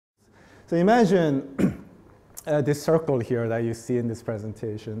So imagine this circle here that you see in this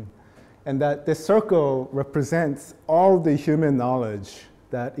presentation, and that this circle represents all the human knowledge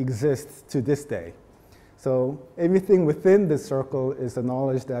that exists to this day. So everything within this circle is the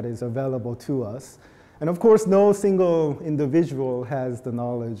knowledge that is available to us. And of course, no single individual has the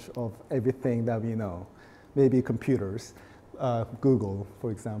knowledge of everything that we know. Maybe computers, Google,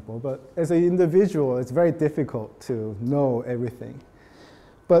 for example. But as an individual, it's very difficult to know everything.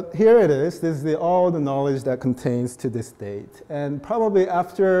 But here it is. This is all the knowledge that contains to this date. And probably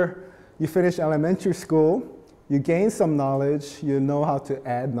after you finish elementary school, you gain some knowledge. You know how to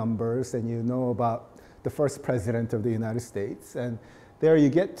add numbers, and you know about the first president of the United States. And there you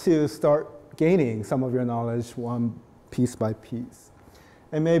get to start gaining some of your knowledge one piece by piece.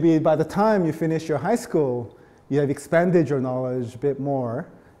 And maybe by the time you finish your high school, you have expanded your knowledge a bit more,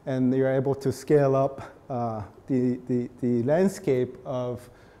 and you're able to scale up the landscape of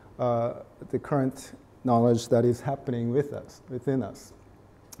the current knowledge that is happening within us.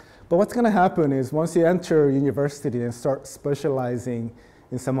 But what's going to happen is once you enter university and start specializing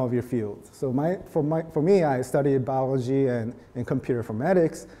in some of your fields. So for me, I studied biology and computer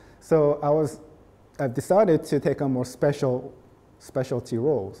informatics. So I've decided to take on more specialty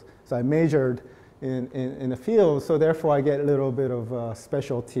roles. So I majored in a field, so therefore I get a little bit of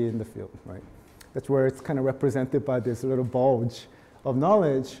specialty in the field, right? That's where it's kind of represented by this little bulge of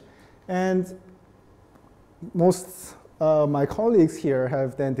knowledge. And most my colleagues here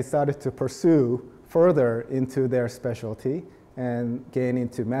have then decided to pursue further into their specialty and gain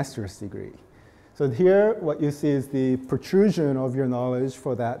into master's degree. So here, what you see is the protrusion of your knowledge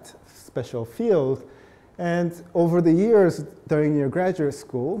for that special field. And over the years, during your graduate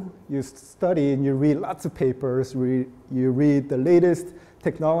school, you study and you read lots of papers, you read the latest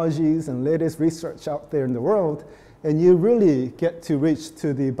technologies and latest research out there in the world, and you really get to reach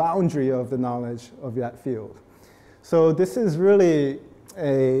to the boundary of the knowledge of that field. So this is really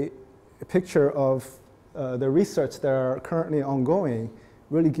a picture of the research that are currently ongoing.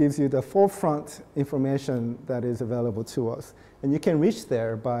 Really gives you the forefront information that is available to us. And you can reach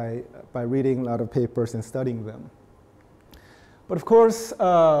there by reading a lot of papers and studying them. But of course,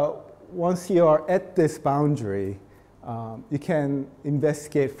 once you are at this boundary, you can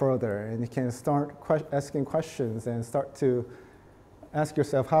investigate further, and you can start asking questions and start to ask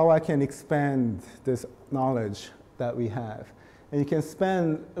yourself how I can expand this knowledge that we have. And you can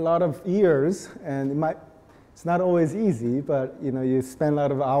spend a lot of years, and it's not always easy, but you spend a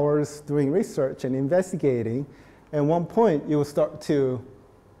lot of hours doing research and investigating. At one point, you will start to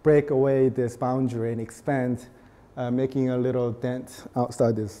break away this boundary and expand, making a little dent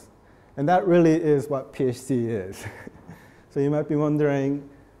outside this. And that really is what PhD is. So you might be wondering,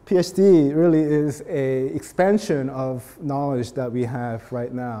 PhD really is an expansion of knowledge that we have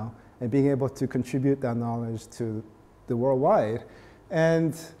right now, and being able to contribute that knowledge to the worldwide.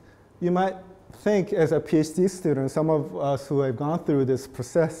 And you might think, as a PhD student, some of us who have gone through this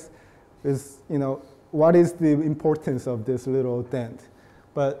process is, what is the importance of this little dent?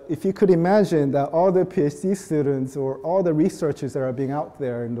 But if you could imagine that all the PhD students or all the researchers that are being out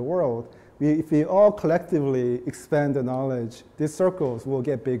there in the world, if we all collectively expand the knowledge, these circles will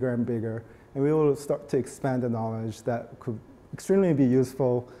get bigger and bigger, and we will start to expand the knowledge that could extremely be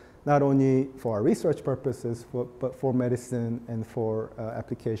useful, not only for our research purposes, but for medicine and for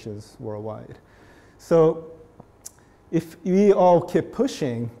applications worldwide. So if we all keep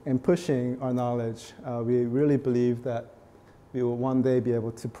pushing and pushing our knowledge, we really believe that we will one day be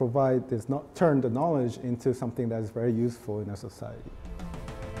able to provide this, turn the knowledge into something that is very useful in our society.